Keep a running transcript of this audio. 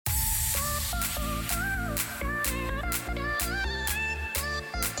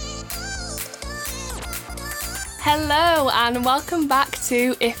Hello and welcome back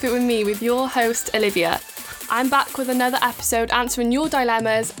to If It Were Me with your host Olivia. I'm back with another episode answering your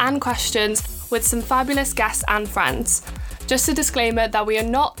dilemmas and questions with some fabulous guests and friends. Just a disclaimer that we are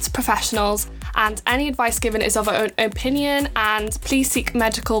not professionals and any advice given is of our own opinion, and please seek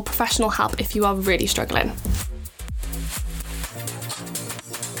medical professional help if you are really struggling.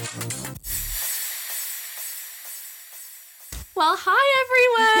 Well, hi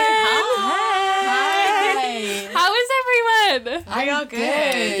everyone! Hi! How is everyone? We are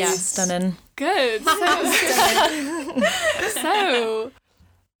good. Yeah, stunning. Good. So,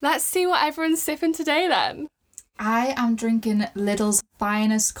 let's see what everyone's sipping today then. I am drinking Lidl's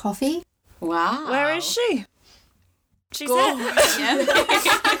finest coffee. Wow. Where is she? She's Yeah. there.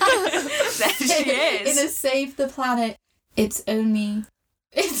 There she is. In a Save the Planet. It's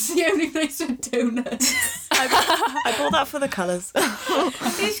the only place with donuts. I bought that for the colours.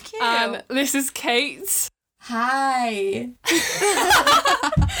 She's cute. And this is Kate. Hi.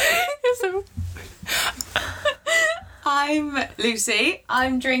 So, I'm Lucy.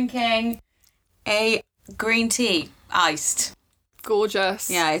 I'm drinking a green tea, iced. gorgeous.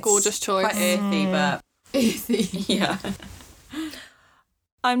 Yeah, it's gorgeous choice. quite earthy, but Easy. yeah.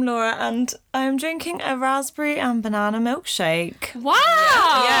 I'm Laura and I'm drinking a raspberry and banana milkshake. Wow.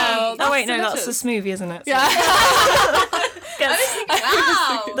 Oh that's wait, no, that's delicious. the smoothie, isn't it? Yeah.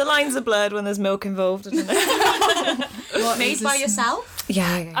 Wow. The lines are blurred when there's milk involved, isn't it? What Made is by this? yourself?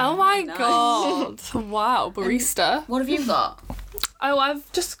 Yeah. Oh my Nice. god. Wow, barista. What have you got? Oh,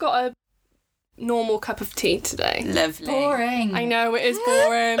 I've just got a normal cup of tea today. Lovely. Boring. I know, it is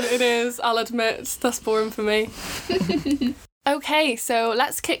boring. It is, I'll admit. That's boring for me. Okay, so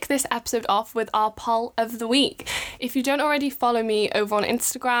let's kick this episode off with our poll of the week. If you don't already follow me over on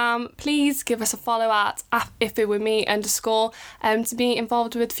Instagram, please give us a follow at @ifitwere_me_ to be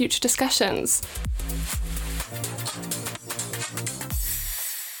involved with future discussions.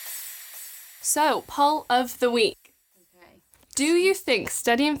 So, poll of the week. Okay. Do you think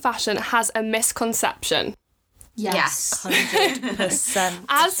studying fashion has a misconception? Yes. 100%.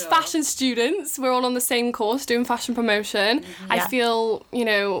 As Sure. fashion students, we're all on the same course doing fashion promotion. I Yeah. feel,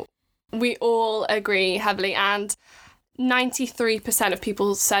 we all agree heavily, and 93% of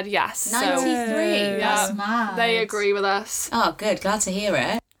people said yes. 93. Yeah. That's mad. They agree with us. Oh, good. Glad to hear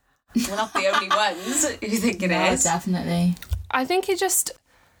it. We're not the only ones who think it No, is. definitely. I think it just,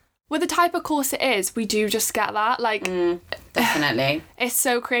 with the type of course it is, we do just get that. Like, Definitely. it's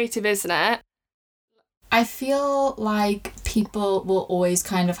so creative, isn't it? I feel like people will always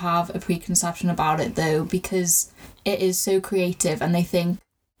kind of have a preconception about it though, because it is so creative and they think,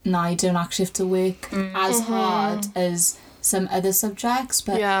 no, you don't actually have to work as hard as some other subjects,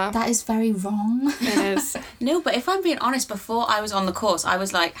 but Yeah. that is very wrong. It is. No, but if I'm being honest, before I was on the course, I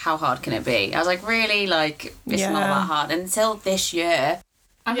was like, how hard can it be? I was like, really? Like, it's not Yeah. that hard. Until this year.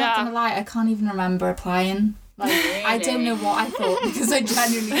 I'm Yeah. not gonna lie, I can't even remember applying. Like, I don't know what I thought because I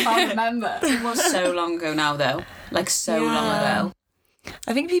genuinely can't remember. It was so long ago now, though. Like, so long Yeah. ago.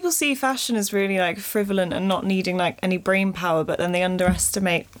 I think people see fashion as really like frivolent and not needing like any brain power, but then they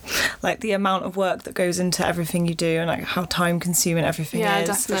underestimate like the amount of work that goes into everything you do and like how time consuming everything Yeah, is.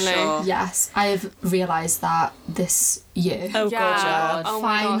 definitely. Sure. Yes, I have realised that this year. Oh Yeah. god, yeah. Oh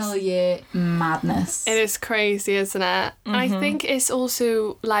my gosh. Final year madness. It is crazy, isn't it? And I think it's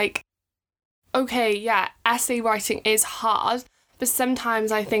also like, okay, yeah, essay writing is hard, but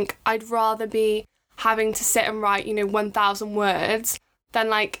sometimes I think I'd rather be having to sit and write, 1,000 words than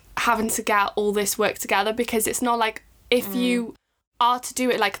like having to get all this work together, because it's not like if you are to do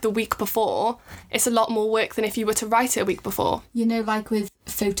it like the week before, it's a lot more work than if you were to write it a week before. Like with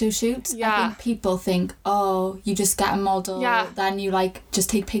photo shoots, I Yeah. think people think, oh, you just get a model, Yeah. then you like just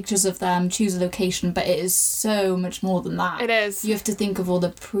take pictures of them, choose a location, but it is so much more than that. It is. You have to think of all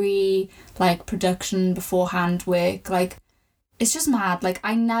the production beforehand work. Like, it's just mad. Like,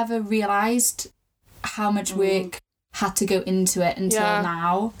 I never realised how much work had to go into it until Yeah.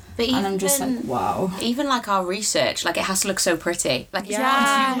 now. But And I'm just like, wow. Even like our research, like it has to look so pretty. Like it's Yes.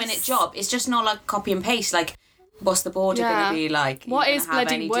 not a 2-minute job. It's just not like copy and paste. Like, what's the border Yeah. going to be like? What Are you is gonna have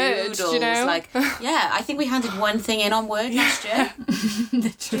bloody any Word, do you know? Like, yeah, I think we handed one thing in on Word last year. Do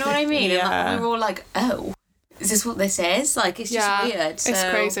you know what I mean? And Yeah. like, we were all like, oh, is this what this is? Like, it's just Yeah, weird. it's So,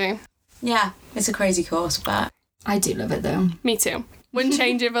 crazy. Yeah, it's a crazy course, but I do love it though. Me too. Wouldn't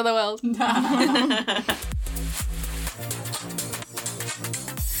change it for the world.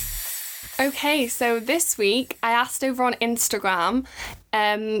 Okay, so this week I asked over on Instagram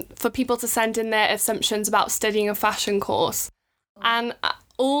for people to send in their assumptions about studying a fashion course. And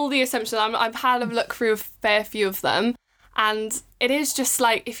all the assumptions, I've had a look through a fair few of them, And it is just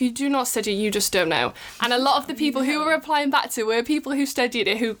like, if you do not study, you just don't know. And a lot of the people who were replying back to were people who studied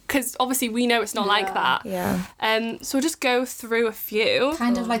it, because obviously we know it's not like that. Yeah. So we'll just go through a few.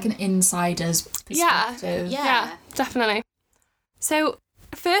 Kind of like an insider's perspective. Yeah, definitely. So,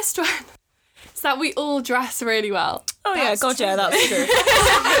 first one is that we all dress really well. Oh yeah, God, yeah, that's true.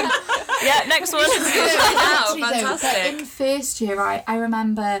 Yeah, next one. Actually, though, fantastic. but in first year, I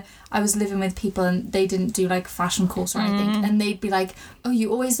remember I was living with people and they didn't do like fashion course or anything, and they'd be like, "Oh,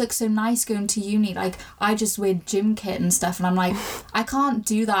 you always look so nice going to uni. Like, I just wear gym kit and stuff," and I'm like, I can't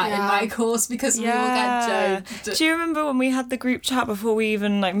do that in my course because we will get joked. Do you remember when we had the group chat before we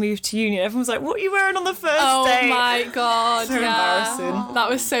even like moved to uni? Everyone was like, "What are you wearing on the first day?" Oh my God, So embarrassing. That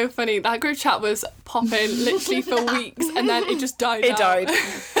was so funny. That group chat was popping literally for weeks, and then it just died It out. died.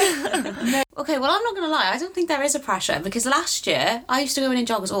 Okay, well, I'm not going to lie. I don't think there is a pressure because last year I used to go in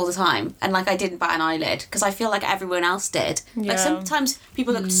joggers all the time and like I didn't bat an eyelid because I feel like everyone else did. Yeah. Like sometimes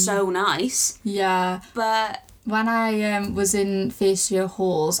people look so nice, Yeah. but When I was in first year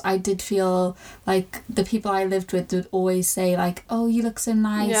halls, I did feel like the people I lived with would always say like, "Oh, you look so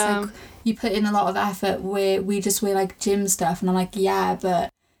nice. Yeah. Like, you put in a lot of effort." Where we just wear like gym stuff, and I'm like, yeah,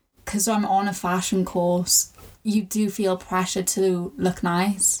 but because I'm on a fashion course, you do feel pressure to look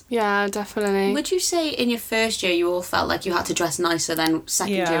nice. Yeah, definitely. would you say in your first year you all felt like you had to dress nicer than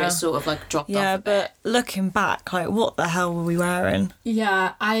second year Yeah. it sort of like dropped Yeah, off a bit? but looking back, like, what the hell were we wearing?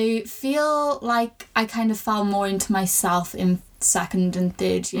 Yeah, I feel like I kind of fell more into myself in second and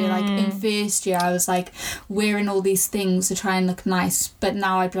third year. Like in first year, I was like wearing all these things to try and look nice, but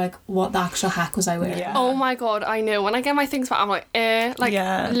now I'd be like, what the actual heck was I wearing? Yeah. Oh my God, I know. When I get my things back, I'm like,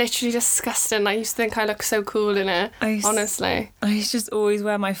 Yeah. literally disgusting. I used to think I look so cool in it, honestly. I used to just always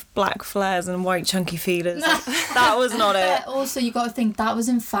wear my black flares and white chunky feelers. That was not it. But also, you got to think that was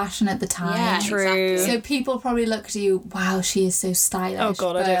in fashion at the time. Yeah, True. exactly. So people probably looked at you, wow, she is so stylish. Oh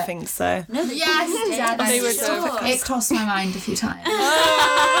God, I but don't think so. No, they Yes, did. yeah, They were Sure. doing it crossed my mind a few times.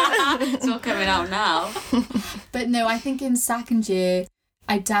 It's all coming out now. But no, I think in second year,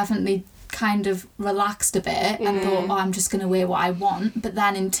 I definitely kind of relaxed a bit and thought, oh, I'm just going to wear what I want. But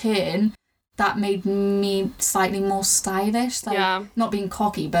then in turn, that made me slightly more stylish. Like, Yeah. not being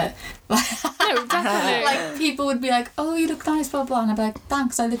cocky, but No, definitely. like people would be like, oh, you look nice, blah, blah. And I'd be like,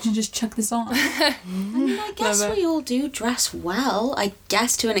 thanks, I literally just chucked this on. I guess we all do dress well, I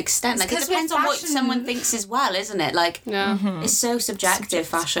guess, to an extent. Like, it 'cause we're depends on what fashion. someone thinks is well, isn't it? Like, yeah. it's so subjective,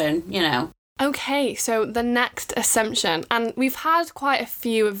 fashion, you know. Okay, so the next assumption, and we've had quite a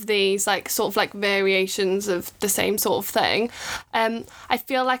few of these, like, sort of like variations of the same sort of thing. I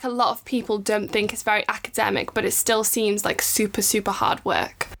feel like a lot of people don't think it's very academic, but it still seems like super, super hard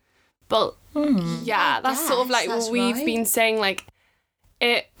work. But yeah, that's sort of like that's what we've right. been saying, like,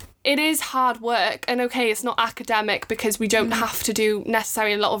 it is hard work, and okay, it's not academic because we don't have to do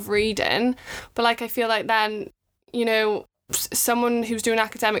necessarily a lot of reading, but like I feel like then, you know, someone who's doing an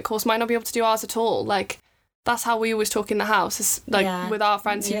academic course might not be able to do ours at all. Like, that's how we always talk in the house, is like Yeah. with our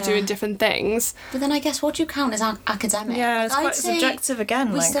friends who are doing different things. But then I guess what do you count as academic? Yeah, it's Like, quite I'd say subjective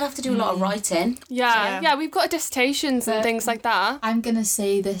again. We Like, still have to do a lot of writing. Yeah, we've got dissertations and But- things like that. I'm going to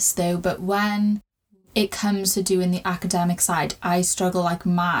say this though, but when it comes to doing the academic side, I struggle like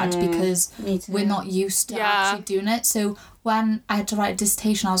mad because Me too. we're not used to Yeah. actually doing it. So when I had to write a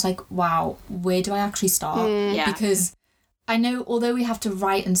dissertation, I was like, wow, where do I actually start? Yeah. Because I know although we have to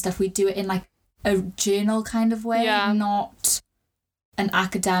write and stuff, we do it in like a journal kind of way, Yeah. not an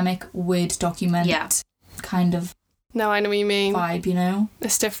academic Word document Yeah. kind of No, I know what you mean. vibe, you know?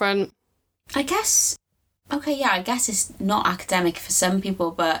 It's different. I guess, okay, yeah, I guess it's not academic for some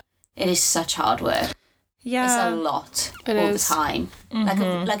people, but it is such hard work. yeah. It's a lot It all is. the time.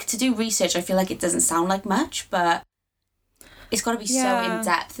 Like to do research, I feel like it doesn't sound like much, but it's got to be so Yeah. in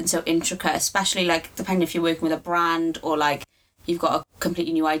depth and so intricate, especially like depending if you're working with a brand or like you've got a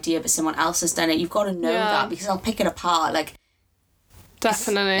completely new idea but someone else has done it. You've got to know Yeah. that because I'll pick it apart. Like,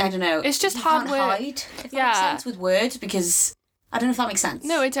 Definitely. I don't know. It's just you hard can't work. hide, if that Yeah. makes sense, with words because I don't know if that makes sense.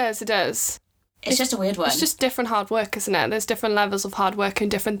 No, it does. It does. it's just a weird one. It's just different hard work, isn't it? There's different levels of hard work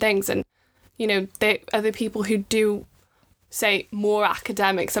and different things, and you know, there are the people who do say more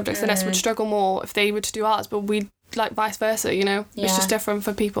academic subjects than us would struggle more if they were to do ours, but we like vice versa. You know, it's Yeah. just different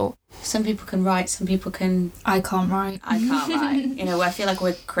for people. Some people can write, some people can. I can't write. I can't write. You know, I feel like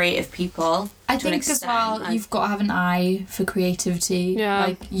we're creative people. I to an think as extent. well, you've got to have an eye for creativity. Yeah.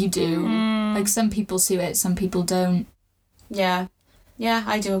 Like you do. Like some people see it, some people don't. Yeah,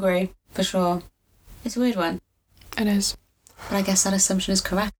 I do agree for sure. It's a weird one, It is. but I guess that assumption is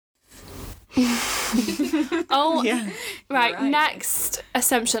correct. Oh, Yeah. right. Right. Next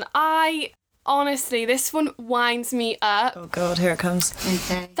assumption. I honestly, this one winds me up. Oh God, here it comes.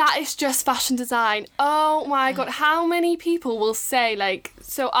 Okay. That is just fashion design. Oh my God, how many people will say, like,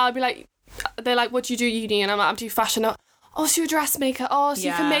 so I'll be like, they're like, what do you do at uni? And I'm like, I do fashion. Oh, so you're a dressmaker. Oh, so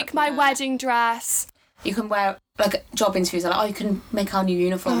you can make my wedding dress. You can wear, like, job interviews are like, oh, you can make our new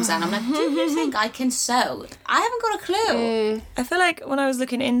uniforms then. I'm like, do you think I can sew? I haven't got a clue. I feel like when I was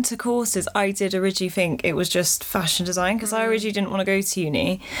looking into courses, I did originally think it was just fashion design because I originally didn't want to go to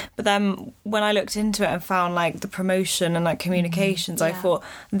uni. But then when I looked into it and found like the promotion and like communications, I thought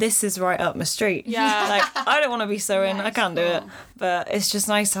this is right up my street. Yeah. Like I don't want to be sewing, I can't do it. But it's just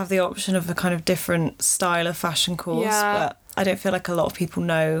nice to have the option of a kind of different style of fashion course. Yeah. But I don't feel like a lot of people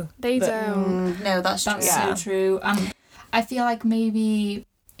know. They that- don't. No, that's true. That's Yeah. so true. And I feel like maybe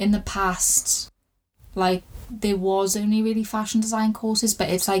in the past, like, there was only really fashion design courses, but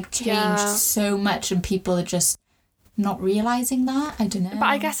it's like changed Yeah. so much and people are just not realising that. I don't know. But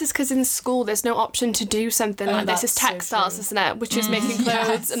I guess it's because in school there's no option to do something like this. It's that's so textiles, true. isn't it? Which is making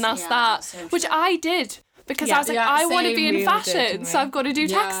clothes, and that's Yeah, that. that's so Which true. I did. Because Yeah, I was like, yeah, I want to same, be in we all did, fashion, didn't so we? I've got to do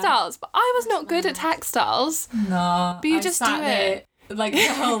Yeah. textiles. But I was not good at textiles. No. But you I just sat do there, it. like the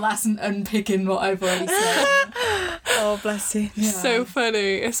whole lesson unpicking what I've already said. Oh, bless you. Yeah. So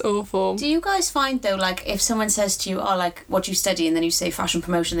funny. It's awful. Do you guys find, though, like, if someone says to you, oh, like, what do you study? And then you say fashion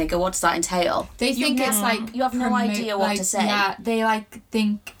promotion, they go, what does that entail? They think it's like You have no idea what like, to say. Yeah, they like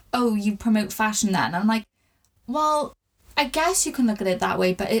think, oh, you promote fashion then. I'm like, well, I guess you can look at it that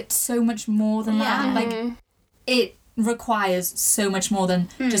way, but it's so much more than that. Like, it requires so much more than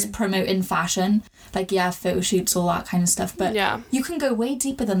just promoting fashion. Like, yeah, photo shoots, all that kind of stuff. But Yeah. you can go way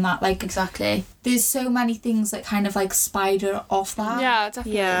deeper than that. Like, Exactly. there's so many things that kind of like spider off that. Yeah,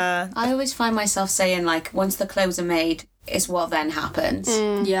 definitely. Yeah. I always find myself saying, like, once the clothes are made, is what then happens.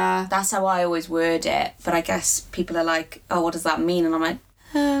 Yeah. That's how I always word it. But I guess people are like, oh, what does that mean? And I'm like,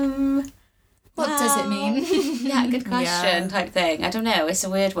 What does it mean? yeah, good question Yeah. type thing. I don't know. It's a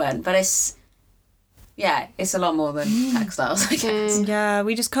weird one. But it's a lot more than textiles, I guess. Yeah,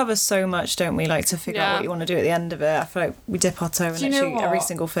 we just cover so much, don't we? Like to figure out Yeah. what you want to do at the end of it. I feel like we dip our toe in Do you know literally every what?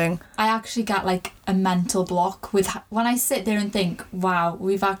 single thing. I actually get like a mental block with when I sit there and think, wow,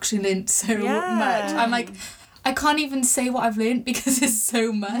 we've actually learnt so Yeah. much. I'm like, I can't even say what I've learnt because it's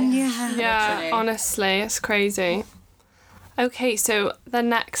so much. Yeah. Yeah, Literally. honestly, it's crazy. Okay, so the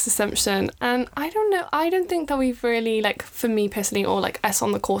next assumption, and I don't think that we've really, like, for me personally, or like us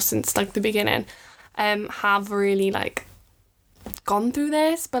on the course since like the beginning, have really like gone through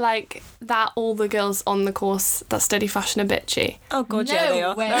this, but like that all the girls on the course that study fashion are bitchy. Oh god, No yeah, they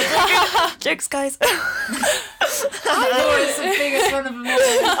are. way. Jokes, guys. I was the biggest one of them all.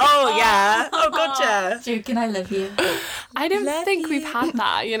 Oh yeah. Oh god, yeah. Joking, I love you. I don't Love think we've you. had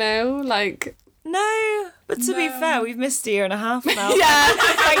that, you know, like No, but to be No. fair, we've missed a year and a half now. yeah.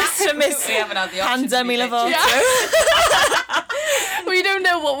 Thanks to Miss We haven't had the option to be Pandemi bitchy. Lovato. We don't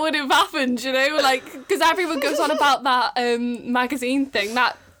know what would have happened, you know, like because everyone goes on about that magazine thing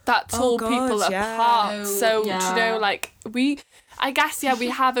that tore God, people yeah. apart. Oh, So yeah. you know, like I guess we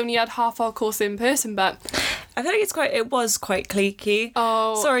have only had half our course in person, but I feel like it was quite cliquey.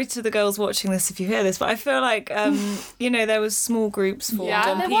 oh, Sorry to the girls watching this if you hear this, but I feel like you know, there was small groups formed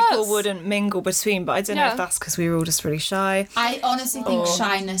Yeah, and there people was. wouldn't mingle between, but I don't know Yeah. if that's because we were all just really shy. I honestly think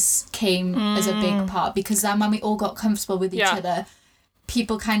shyness came as a big part because then when we all got comfortable with each Yeah. other,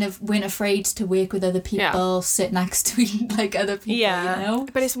 people kind of weren't afraid to work with other people, sit next to like other people, Yeah. you know?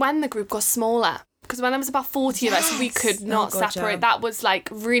 but it's when the group got smaller. Because when there was about 40 of us, we could not God, separate. yeah. That was like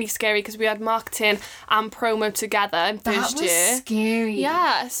really scary because we had marketing and promo together in That first was year. scary.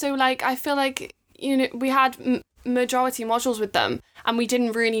 Yeah, so like I feel like, you know, we had majority modules with them and we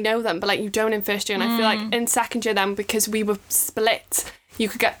didn't really know them, but like you don't in first year, and I feel like in second year then, because we were split, you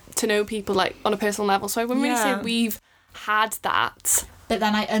could get to know people like on a personal level. So I wouldn't really Yeah. say we've had that. But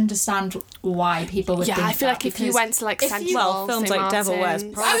then I understand why people would Yeah, think I feel that, like if you because went to like if Central, you- Well, films St. like Devil Wears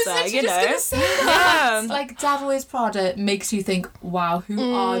Martin's- Prada. I was literally you just know. gonna say that. Yeah. Like Devil Wears Prada makes you think, wow,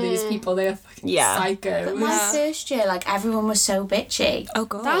 who are these people? They are fucking Yeah. psycho. My Yeah. first year, like, everyone was so bitchy. Oh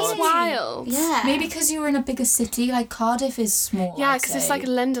god. That's wild. Yeah. Maybe because you were in a bigger city, like Cardiff is small. Yeah, I'd because it's say. like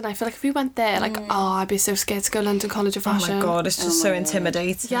London. I feel like if we went there, like, oh, I'd be so scared to go London College of Oh Fashion. my god, it's just Oh so my God.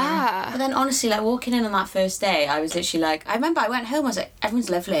 intimidating. Yeah. But then honestly, like walking in on that first day, I was literally like, I remember I went home, I was like, everyone's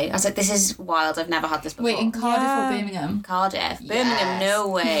lovely. I was like, this is wild. I've never had this before. Wait, in Cardiff Yeah. or Birmingham? Cardiff. Birmingham, no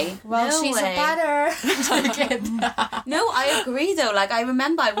way. Well, no she's way. a better. No, I agree though. Like, I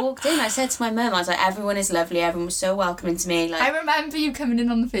remember I walked in, I said to my mum, I was like, everyone is lovely, everyone was so welcoming to me. Like, I remember you coming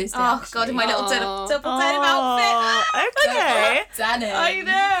in on the first day. oh god, in my little double denim Oh, outfit. okay. Denim. I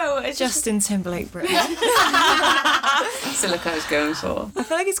know. It's just Justin Timberlake, Britain. the look I was going for. I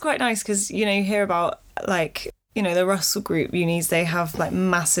feel like it's quite nice because, you know, you hear about, like, you know, the Russell Group unis, they have, like,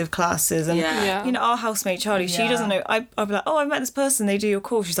 massive classes. And, Yeah. you know, our housemate Charlie, she Yeah. doesn't know. I'll be like, oh, I met this person, they do your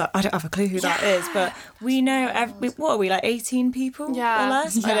course. She's like, I don't have a clue who that is. But we know, what are we, like 18 people Yeah. or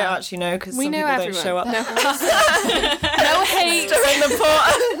less? I Yeah. don't actually know because We some know people everyone. don't show up. No hate. Stir in the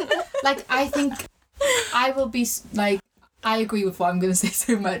pot. Like, I think I will be, like, I agree with what I'm going to say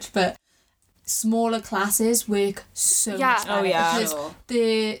so much, but smaller classes work so Yeah. much better. Oh, yeah. Because Sure.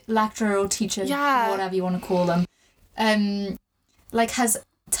 the lecturer or teacher, Yeah. whatever you want to call them, like, has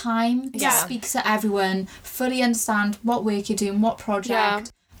time to Yeah. speak to everyone, fully understand what work you're doing, what project. Yeah.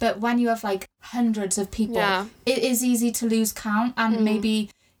 But when you have, like, hundreds of people, Yeah. it is easy to lose count, and maybe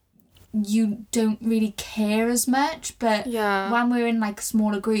you don't really care as much. But Yeah. when we're in, like,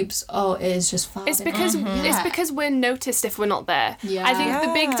 smaller groups, it is just fun. It's because we're noticed if we're not there. Yeah. I think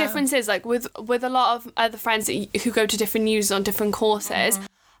the big Yeah. difference is like with a lot of other friends who go to different unis on different courses,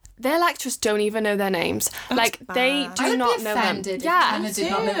 their lecturers don't even know their names. Like they bad. do I would not be know offended them. if Yeah, Emma did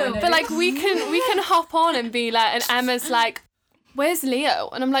not know my name. but like we can hop on and be like, and Emma's like, "Where's Leo?"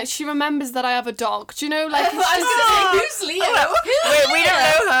 And I'm like, she remembers that I have a dog. Do you know? Like, I was gonna say, who's Leo? Wait, we don't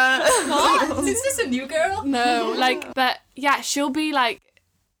know her. What? Is this a new girl? no, like, but yeah, she'll be like,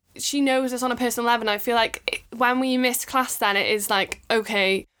 she knows us on a personal level. And I feel like when we miss class, then it is like,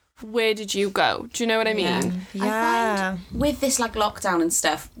 okay, where did you go? Do you know what I mean? I find with this like lockdown and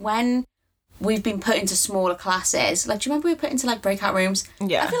stuff, when we've been put into smaller classes, like, do you remember we were put into like breakout rooms?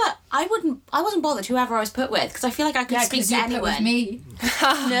 Yeah. I feel like I wasn't bothered whoever I was put with because I feel like I could Yeah, speak because to you put anyone. with me.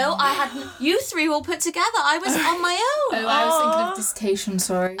 No, I hadn't. You three all put together. I was on my Oh, own. I was thinking of dissertation,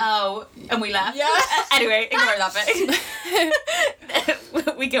 sorry. Oh, and we left. Yeah. Anyway, ignore that bit.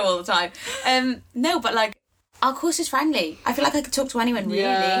 We go all the time. No, but like our course is friendly. I feel like I could talk to anyone really.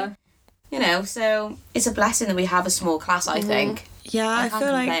 Yeah. You know, so it's a blessing that we have a small class. I think. Yeah, I can't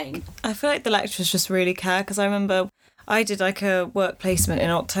complain. feel like the lecturers just really care because I remember I did like a work placement in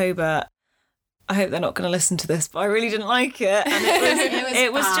October. I hope they're not going to listen to this, but I really didn't like it, and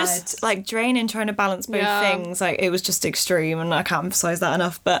it was bad. just like draining trying to balance both Yeah. things. Like it was just extreme, and I can't emphasize that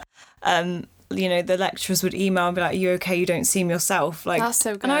enough. But you know, the lecturers would email and be like, "Are you okay? You don't seem yourself." Like That's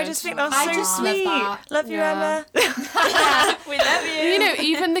so and I good. just think that's I so just love sweet. that. Love you, Yeah. Emma. We love you. You know,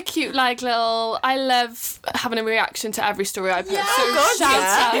 even the cute, like, little... I love having a reaction to every story I post. Yeah. So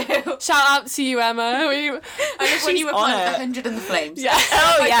God, shout out to you, Emma. I love when you were on playing it. 100 in the flames. Yeah.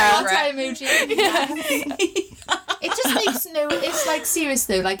 Oh yeah. Anti-emoji. It just makes it's like serious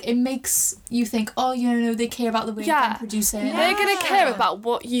though, like it makes you think, oh, you know, they care about the way Yeah. I'm producing. They're going to care about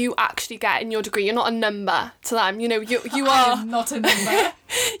what you actually get in your degree. You're not a number to them. You know, you I are am not a number.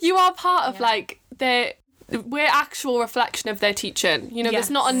 you are part of, like, we're actual reflection of their teaching. You know, there's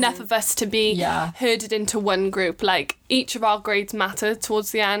not enough of us to be Yeah. herded into one group. Like, each of our grades matter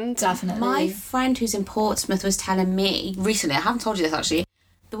towards the end. Definitely. My friend who's in Portsmouth was telling me recently, I haven't told you this actually,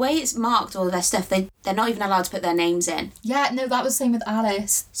 the way it's marked all of their stuff, they're not even allowed to put their names in. Yeah, no, that was the same with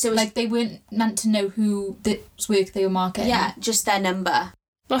Alice. So it's- like they weren't meant to know whose work they were marking. Yeah, just their number.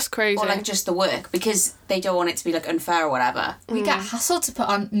 That's crazy. Or like just the work because they don't want it to be like unfair or whatever. We get hassled to put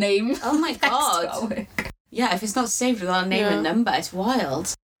our name. Oh my next to our god. work. Yeah, if it's not saved with our name and number, it's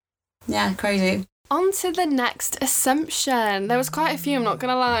wild. Yeah, crazy. On to the next assumption. There was quite a few, I'm not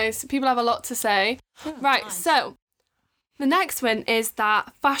going to lie. So people have a lot to say. Right, nice. so the next one is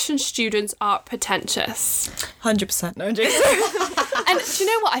that fashion students are pretentious. 100%. No, I'm joking. And do you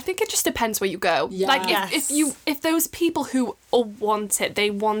know what? I think it just depends where you go. Yeah. Like Yes. if those people who want it, they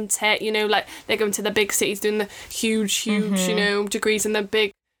want it, you know, like they're going to the big cities doing the huge, you know, degrees and the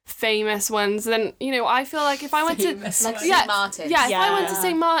big famous ones, then, you know, I feel like if I went Famous to Like ones. yeah, St. Martin's. yeah, if I went to Yeah.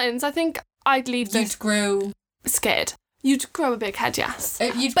 St. Martin's, I think I'd leave You'd grow. scared. You'd grow a big head, yes.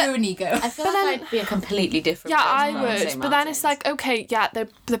 You'd grow an ego. I feel But like then- I'd be a completely different Yeah, person I from would. St. But then it's Martin's. like, okay, yeah,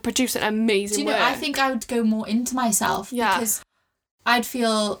 they're producing amazing Do you know? work. I think I would go more into myself. Yeah. Because I'd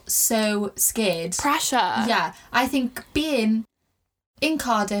feel so scared. pressure. Yeah, I think being in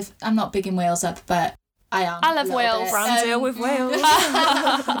Cardiff, I'm not big in Wales up, but I am. I love a little Wales. bit. Brand deal with Wales.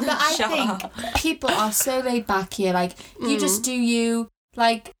 But I Shut think people are so laid back here. Like, you just do you.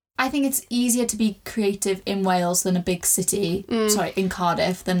 Like, I think it's easier to be creative in Wales than a big city. Sorry, in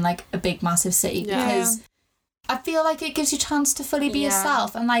Cardiff than like a big massive city. Yeah. Because I feel like it gives you a chance to fully be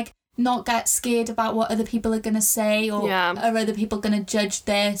yourself and like not get scared about what other people are going to say or are other people going to judge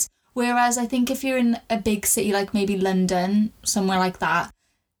this. Whereas I think if you're in a big city like maybe London, somewhere like that,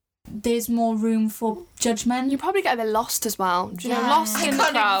 there's more room for judgment. You probably get a bit lost as well. Do you know, lost in the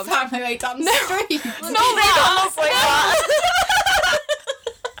crowd. I can't even find my way down the street. No, they got lost like that.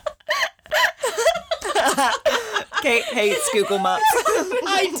 Kate hates Google Maps.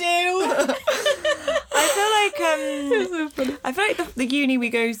 I do. I feel like the uni we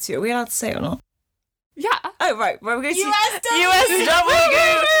go to, are we allowed to say it or not? Yeah. Oh, right. Well, we go to USW.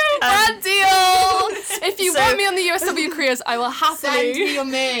 Brand deal! If you want me on the USW careers, I will Send me happily. your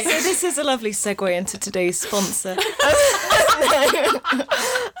mate. So this is a lovely segue into today's sponsor.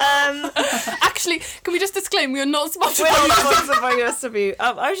 Actually, can we just disclaim we are not sponsored? We're not sponsored by USW.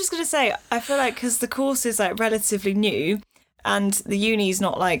 I was just going to say, I feel like because the course is like relatively new and the uni's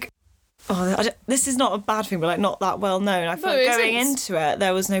not like, this is not a bad thing, but like not that well known. I feel like going into it,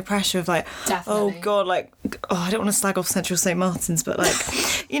 there was no pressure of like, Definitely. oh God, like, I don't want to slag off Central St Martin's, but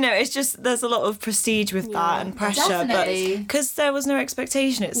like, you know, it's just, there's a lot of prestige with that and pressure. Definitely. But because there was no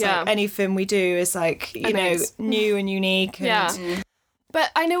expectation, it's like anything we do is like, you know, new and unique. And,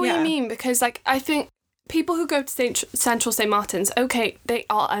 But I know what you mean because like, I think people who go to Central St Martin's, okay, they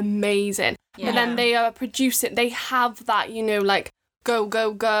are amazing. But then they are producing, they have that, you know, like, go,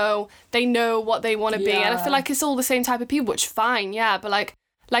 go, go. They know what they want to be. And I feel like it's all the same type of people, which fine, but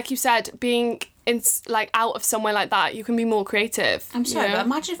like you said, being in like out of somewhere like that, you can be more creative. I'm sorry, but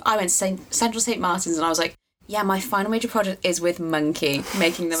imagine if I went to Central St Martin's and I was like, yeah, my final major project is with Monkey,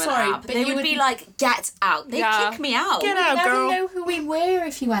 making them an app. but They would be like, get out. They'd kick me out. Get You'd out, never girl. know who we were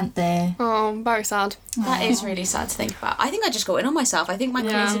if you went there. Oh, very sad. That is really sad to think about. I think I'd just go in on myself. I think my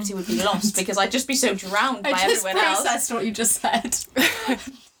creativity would be lost because I'd just be so drowned by everyone else. I just processed what you just said.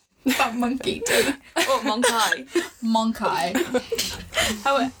 About Monkey too. Or Monkai. Monkai.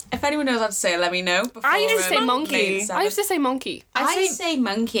 If anyone knows how to say it, let me know. I used to say monkey. I used to say monkey. I say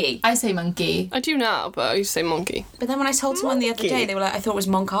monkey. I say monkey. I do now, but I used to say monkey. But then when I told someone the other day, they were like, I thought it was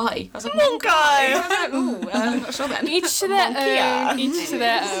Monkai. I was like, Monkai. I was like, ooh, I'm not sure then. Each to their own. Each to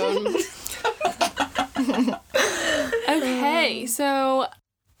their own. Okay, so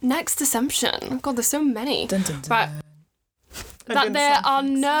next assumption. God, there's so many. Dun, dun, dun. Right. That there are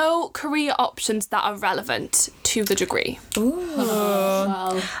no career options that are relevant to the degree.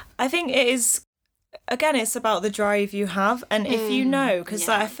 Well, I think it is, again, it's about the drive you have. And if you know, because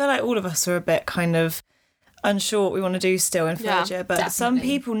I feel like all of us are a bit kind of unsure what we want to do still in third year. But some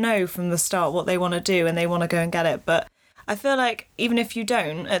people know from the start what they want to do and they want to go and get it. But I feel like even if you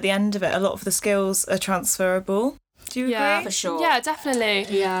don't, at the end of it, a lot of the skills are transferable. Do you agree? For sure. Yeah, definitely.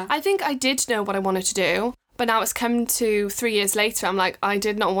 Yeah. I think I did know what I wanted to do, but now it's come to 3 years later. I'm like, I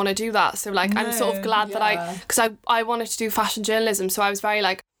did not want to do that. So like, I'm sort of glad that because I wanted to do fashion journalism. So I was very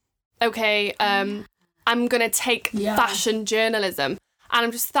like, okay, I'm going to take fashion journalism. And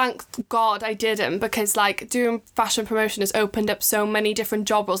I'm just thank God I didn't, because like doing fashion promotion has opened up so many different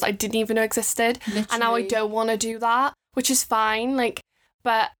job roles I didn't even know existed. Literally. And now I don't want to do that, which is fine. Like,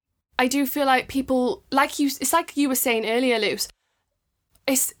 but I do feel like people, like you, it's like you were saying earlier, Luce,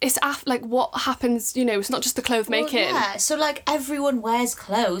 it's like what happens, you know, it's not just the clothes making. Yeah, so like everyone wears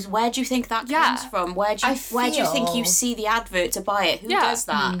clothes. Where do you think that comes from? Where do you think you see the advert to buy it? Who does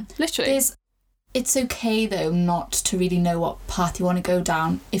that? Literally. It's okay though not to really know what path you want to go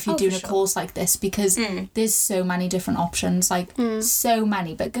down if you're doing a course like this, because there's so many different options, like so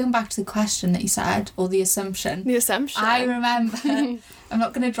many. But going back to the question that you said, or the assumption. I remember, I'm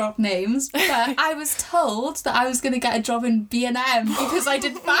not going to drop names, but I was told that I was going to get a job in B&M because I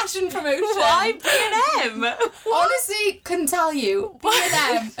did fashion promotion. Why B&M? Honestly, couldn't tell you.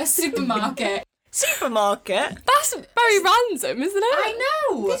 B&M, a supermarket. Supermarket? That's very random, isn't it? I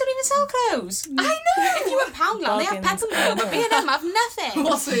know. They don't even sell clothes. I know. If you went Poundland, they have Peppermint, but B&M have nothing.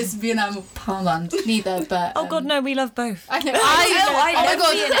 What's this? B&M or Poundland? Neither, but... Oh God, no, we love both. I know. I Oh my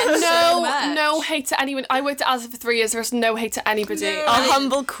love B&M so much. no hate to anyone. I worked at Asda for 3 years. There's no hate to anybody. Our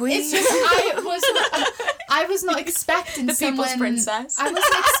humble queen. It's just I was not expecting The someone... people's princess. I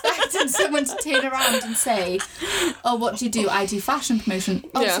wasn't expecting someone to turn around and say, oh, what do you do? I do fashion promotion.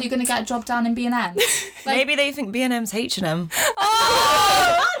 Oh, so you're going to get a job down in B&M? Maybe they think B&M's H&M.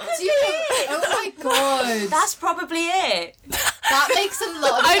 Oh my God. That's probably it. That makes a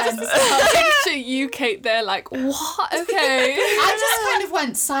lot of I sense. just picture you, Kate, there like, what? Okay. I just kind of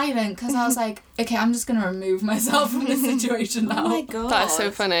went silent because I was like, okay, I'm just going to remove myself from this situation now. Oh my God. That's so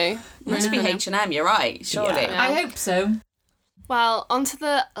funny. Must be H&M, you're right, surely. Yeah. I hope so. Well, on to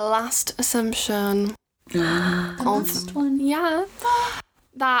the last assumption. The last one. Yeah.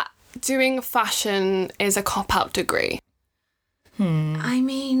 That doing fashion is a cop-out degree. I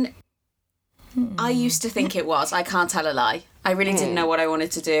mean, I used to think it was. I can't tell a lie. I really didn't know what I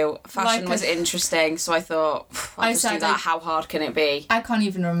wanted to do. Fashion was interesting, so I thought, I'll just do that. How hard can it be? I can't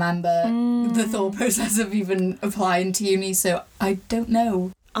even remember the thought process of even applying to uni, so I don't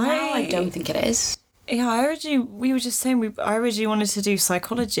know. I don't think it is. Yeah, we were just saying, I originally wanted to do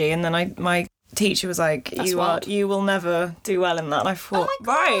psychology, and then my teacher was like, you will never do well in that. And I thought,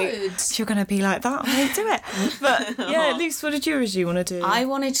 right, if you're going to be like that, I won't do it. But yeah, Luce, what did you originally want to do? I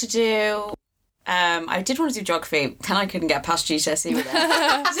wanted to do... I did want to do geography, then I couldn't get past GCSE with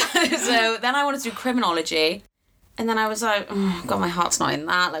it. so then I wanted to do criminology, and then I was like, oh, God, my heart's not in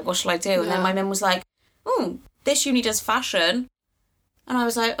that. Like, what shall I do? And then my mum was like, oh, this uni does fashion. And I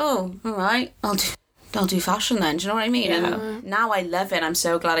was like, oh, all right, I'll do fashion then. Do you know what I mean? Yeah. And now I love it. I'm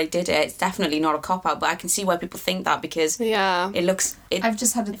so glad I did it. It's definitely not a cop-out, but I can see why people think that because it looks... I've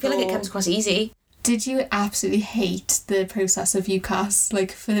just had a I feel like it comes across easy. Did you absolutely hate the process of UCAS?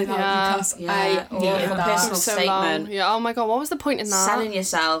 Like, filling out UCAS? Yeah. I hated a that. personal So statement. long. Yeah, oh my God, what was the point in that? Selling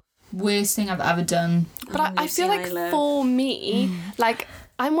yourself. Worst thing I've ever done. But I feel like for me, like,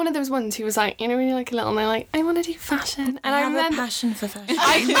 I'm one of those ones who was like, you know, when you're like a little, and they're like, I want to do fashion. And I have remember... a passion for fashion.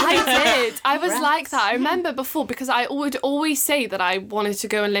 I did. I was like that. I remember before, because I would always say that I wanted to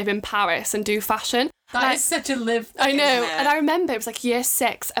go and live in Paris and do fashion. That is such a live thing. I know. And I remember it was like year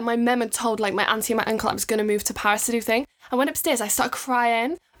 6, and my mum had told like my auntie and my uncle I was going to move to Paris to do thing. I went upstairs, I started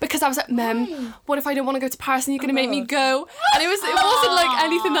crying because I was like, Mum, what if I don't want to go to Paris and you're going to make me go? And it wasn't like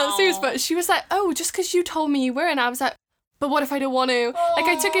anything that serious, but she was like, oh, just because you told me you were. And I was like, but what if I don't want to? Like,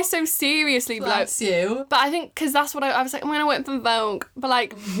 I took it so seriously. Bless you. But I think, because that's what I was like, I'm going to work for Vogue. But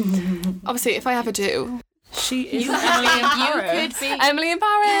like, obviously, if I ever do... She is Emily in Paris. Could be. Emily in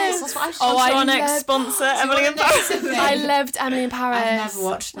Paris. Yes, that's what I was Our next sponsor, Emily in Paris. I loved Emily in Paris. I've never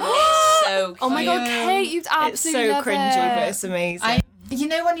watched that. So cute. Oh my God, Kate, you'd It's absolutely so love cringy, it. but it's amazing. You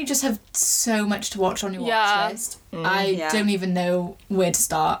know when you just have so much to watch on your Yeah. watch list? I don't even know where to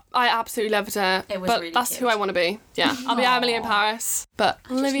start. I absolutely loved it. It was but really that's cute. who I want to be. Yeah, I'll be Emily in Paris. But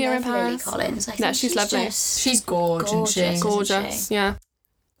Olivia in Lily Paris. Collins. I No, think she's lovely. just She's gorgeous, isn't she? Gorgeous. Yeah.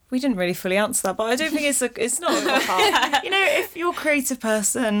 We didn't really fully answer that, but I don't think it's not a cop-out. You know, if you're a creative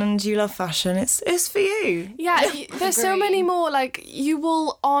person and you love fashion, it's for you. Yeah, there's so many more. Like, you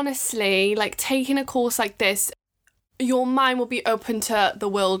will honestly, like, taking a course like this, your mind will be open to the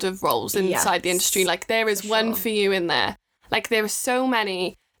world of roles inside the industry. Like, there is one for you in there. Like, there are so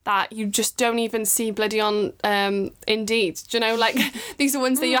many that you just don't even see bloody on Indeed. Do you know, like, these are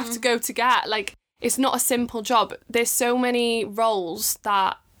ones that you have to go to get. Like, it's not a simple job. There's so many roles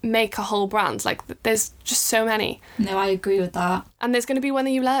that make a whole brand. Like, there's just so many. No, I agree with that. And there's going to be one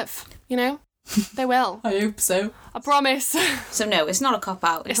that you love, you know? There will. I hope so. I promise. So no, it's not a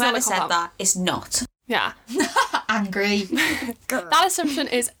cop-out. It's Whoever not a said cop-out. that, it's not. Yeah. Angry. That assumption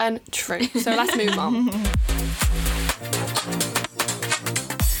is untrue. So let's move on.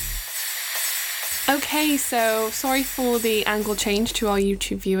 Okay, so sorry for the angle change to our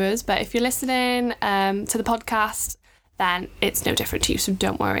YouTube viewers, but if you're listening to the podcast, then it's no different to you, so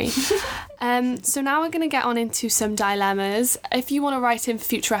don't worry. So now we're going to get on into some dilemmas. If you want to write in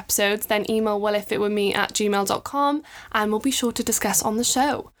future episodes, then email willifitwereme@gmail.com and we'll be sure to discuss on the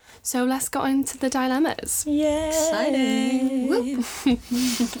show. So let's get into the dilemmas. Yeah. Exciting.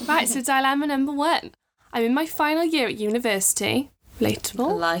 Right, so dilemma number 1. I'm in my final year at university.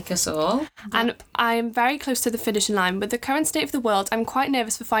 Relatable. Like us all. And I'm very close to the finishing line. With the current state of the world, I'm quite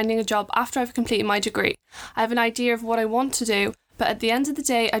nervous for finding a job after I've completed my degree. I have an idea of what I want to do, but at the end of the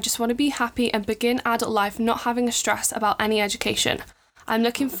day, I just want to be happy and begin adult life not having a stress about any education. I'm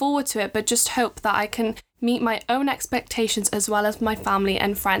looking forward to it, but just hope that I can meet my own expectations as well as my family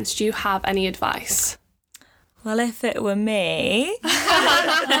and friends. Do you have any advice? Well, if it were me,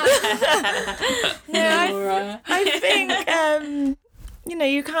 I think you know,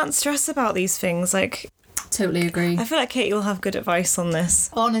 you can't stress about these things. Like, Totally agree. I feel like Katie will have good advice on this.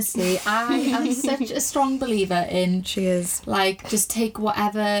 Honestly, I am such a strong believer in, She is. like, just take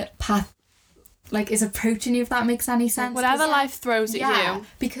whatever path, like, is approaching you, if that makes any sense. Whatever life throws at you.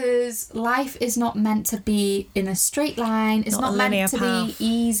 Because life is not meant to be in a straight line. It's Not not a meant linear to path. be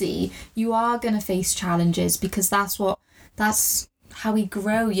easy. You are going to face challenges because that's how we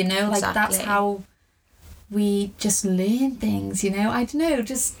grow, you know? Like, that's Exactly. how we just learn things, you know? I don't know,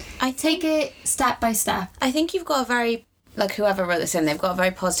 just take it step by step. I think you've got a very, like, whoever wrote this in, they've got a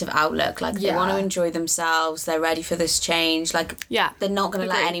very positive outlook. Like, they Yeah. want to enjoy themselves. They're ready for this change. Like, Yeah. they're not going to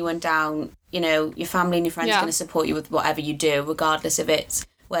let Agree. anyone down. You know, your family and your friends Yeah. are going to support you with whatever you do, regardless of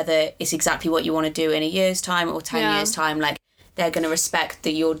whether it's exactly what you want to do in a year's time or 10 Yeah. years' time. Like, they're going to respect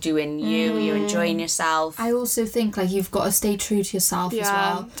that you're doing you, you're enjoying yourself. I also think, like, you've got to stay true to yourself as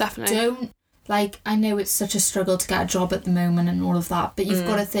well. Definitely. Don't, like, I know it's such a struggle to get a job at the moment and all of that, but you've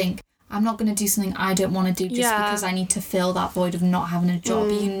got to think, I'm not going to do something I don't want to do just because I need to fill that void of not having a job.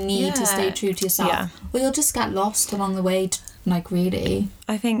 You need to stay true to yourself. Or you'll just get lost along the way, like, really.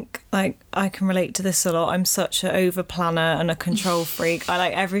 I think, like, I can relate to this a lot. I'm such an over planner and a control freak. I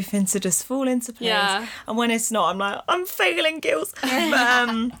like everything to just fall into place. Yeah. And when it's not, I'm like, I'm failing, girls.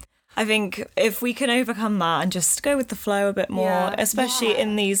 But I think if we can overcome that and just go with the flow a bit more, especially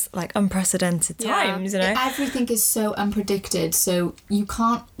in these, like, unprecedented times, you know. Everything is so unpredicted, so you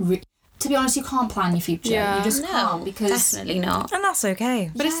can't... to be honest, you can't plan your future. Yeah. You just can't, because... Definitely not. And that's okay.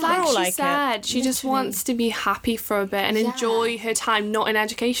 But it's We're all like she said, it. she just wants to be happy for a bit and enjoy her time not in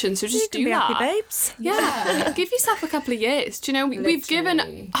education. So You just can do be that. happy, babes. Yeah, give yourself a couple of years. Do you know, we've given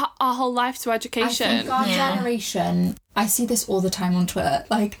Literally. our whole life to I education. think our generation, I see this all the time on Twitter,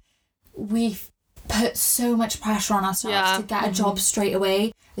 like, we've put so much pressure on ourselves to get a job straight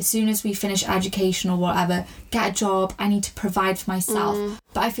away. As soon as we finish education or whatever, get a job, I need to provide for myself.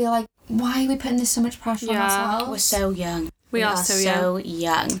 But I feel like, why are we putting this so much pressure on ourselves? We're so young. We are so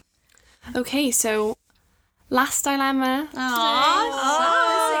young. Okay, so last dilemma.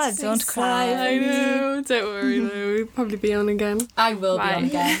 Oh, don't cry. I know, don't worry though, we'll probably be on again. I will be on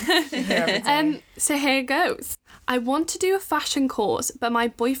again. So here it goes. I want to do a fashion course, but my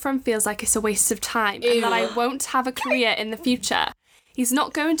boyfriend feels like it's a waste of time and that I won't have a career in the future. He's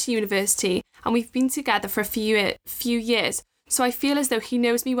not going to university and we've been together for a few years, so I feel as though he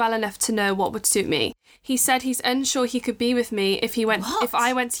knows me well enough to know what would suit me. He said he's unsure he could be with me if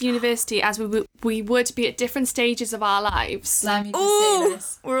I went to university, as we would be at different stages of our lives. Let me just say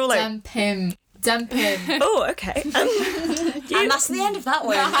this. We're all like, Dump him. Dump him. oh, okay. And that's the end of that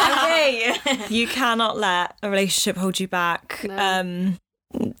one. Okay. You cannot let a relationship hold you back. No.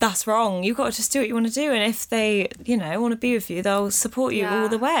 That's wrong. You've got to just do what you want to do, and if they, want to be with you, they'll support you all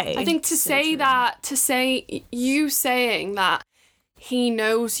the way. I think you saying that he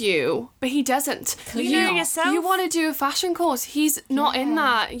knows you, but he doesn't. You know yourself. You want to do a fashion course. He's not in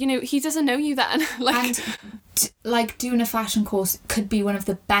that. He doesn't know you then. And doing a fashion course could be one of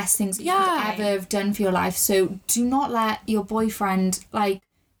the best things that you could ever have done for your life. So do not let your boyfriend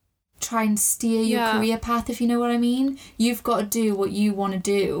try and steer your career path, if you know what I mean. You've got to do what you want to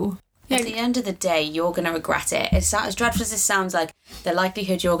do. At the end of the day, you're going to regret it. It's as dreadful as this sounds, like, the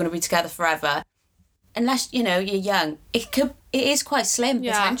likelihood you're going to be together forever, unless, you're young, it is quite slim,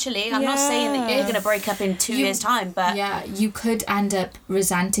 potentially. I'm not saying that you're going to break up in 2 years' time, but... Yeah, you could end up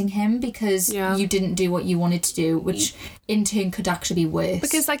resenting him because you didn't do what you wanted to do, which in turn could actually be worse.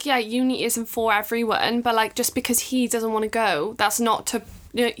 Because, uni isn't for everyone, but, just because he doesn't want to go, that's not to...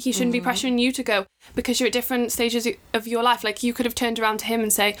 he shouldn't be pressuring you to go because you're at different stages of your life. You could have turned around to him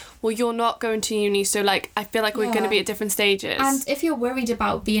and say, well, you're not going to uni, so I feel like we're going to be at different stages. And if you're worried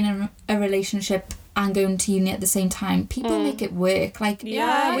about being in a relationship and going to uni at the same time, people make it work.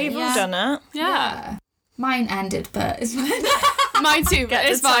 We've all done it. Yeah. Mine ended, but it's fine. Mine too, but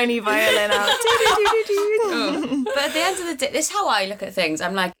it's fine. Tiny violin out. But at the end of the day, this is how I look at things.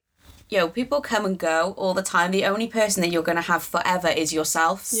 I'm like, people come and go all the time. The only person that you're going to have forever is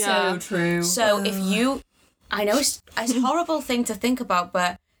yourself. Yeah. So true. So if you... I know it's a horrible thing to think about,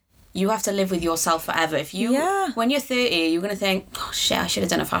 but you have to live with yourself forever. If you... When you're 30, you're going to think, oh, shit, I should have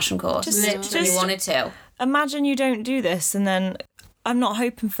done a fashion course. Literally wanted to. Imagine you don't do this and then... I'm not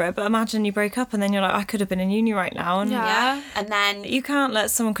hoping for it, but imagine you break up and then you're like, I could have been in uni right now. And And then... You can't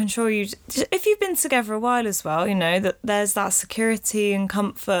let someone control you. If you've been together a while as well, that there's that security and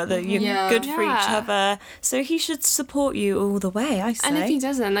comfort that you're good for each other. So he should support you all the way, I say. And if he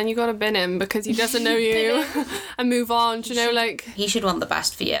doesn't, then you got to bin him because he doesn't know you and move on. He should want the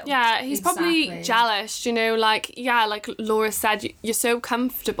best for you. Yeah, he's probably jealous, like Laura said, you're so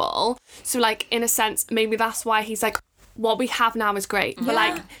comfortable. So, in a sense, maybe that's why he's like, what we have now is great,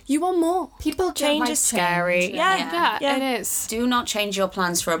 but you want more. People change is scary. Yeah, it is. Do not change your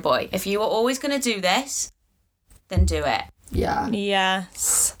plans for a boy. If you are always going to do this, then do it. Yeah.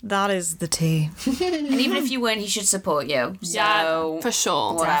 Yes, that is the tea. And even if you weren't, he should support you. So, for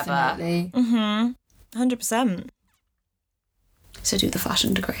sure. Whatever. Definitely. 100%. So do the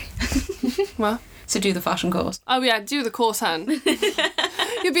fashion degree. What? So do the fashion course. Oh yeah, do the course, hun.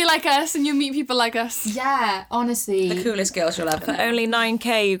 You'll be like us and you'll meet people like us. Yeah, honestly. The coolest girls you'll ever For know. only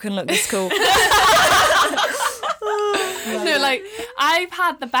 9k you can look this cool. No, I've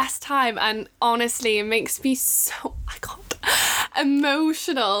had the best time and honestly it makes me so... I can't.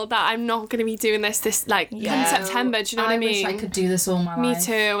 emotional that I'm not going to be doing this like come September. Do you know what I mean? wish I could do this all my Me life.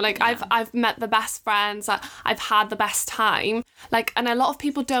 too. Like I've met the best friends. I've had the best time. Like, and a lot of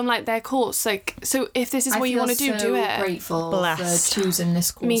people don't like their course. Like, so if this is what you want to do, do it. I'm grateful Blessed. for choosing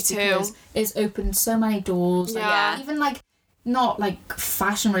this course. Me too. Because it's opened so many doors. Like, Yeah. even like not like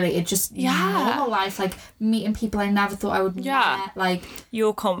fashion related, just normal life. Like meeting people I never thought I would meet. Like,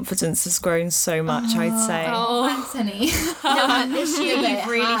 Your confidence has grown so much, I'd say. thanks, honey. No, this year Yeah, you've it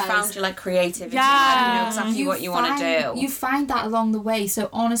really has. found your like creativity. Yeah. You know exactly what you want to do. You find that along the way. So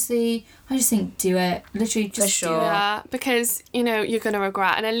honestly, I just think do it. Literally, just sure. do it. Yeah, because you know you're gonna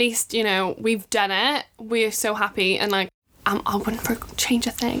regret, and at least you know we've done it. We're so happy, and like I wouldn't change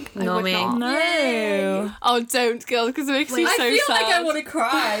a thing. I No, would me. not. No. Oh, don't, girl, because it makes me so sad. to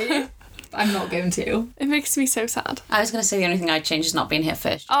cry. I'm not going to. It makes me so sad. I was going to say the only thing I'd change is not being here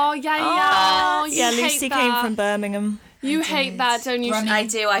first. Oh yeah, yeah. You Yeah, hate Lucy that. came from Birmingham. You hate that, don't you? Running. I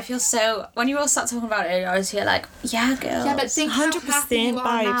do. I feel so. When you all start talking about it, I was here like, yeah, girl. Yeah, but think how 100% happy you are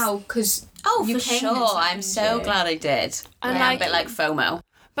vibes. now because oh, you for came sure. this I'm so second year. glad I did. And I'm a like- bit like FOMO.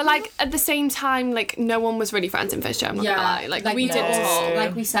 But like at the same time, like no one was really friends in first year. I'm not gonna lie. Like we no. did talk.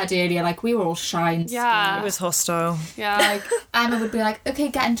 Like we said earlier, like we were all shy and Yeah. It was hostile. Yeah. Like Emma would be like, okay,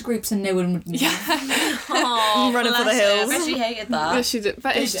 get into groups, and no one would move. Oh, Running for the bless her. hills. I bet she hated Yeah, that. she did.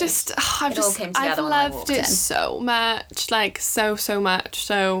 But it's did. just It all came together I've when I loved walked it in. so much. Like so much.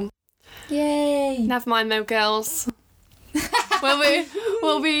 So Yay! never mind though, girls.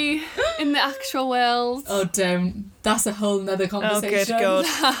 we'll be in the actual world. Oh, don't. That's a whole nother Oh, good conversation. God.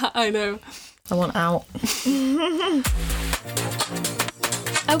 I know. I want out.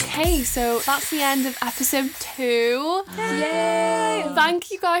 Okay, so that's the end of episode 2. Yay!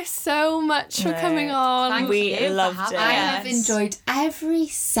 Thank you guys so much for No. coming on. Thank We you for loved having it. I us. have enjoyed every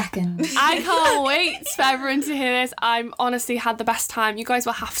second. I can't wait for everyone to hear this. I'm honestly had the best time. You guys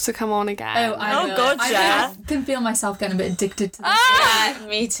will have to come on again. Oh, God, yeah. I can feel myself getting a bit addicted to this. Yeah,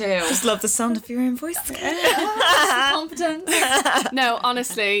 me too. Just love the sound of your own voice. Confidence. No,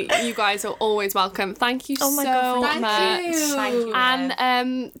 honestly, you guys are always welcome. Thank you Oh my so God, Thank much. you. Thank you.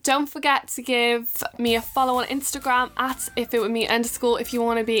 And don't forget to give me a follow on Instagram at ifitwere_me_ if you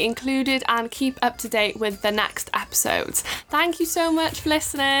want to be included and keep up to date with the next episodes. Thank you so much for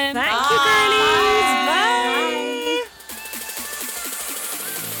listening. Thank you, girlies. Bye.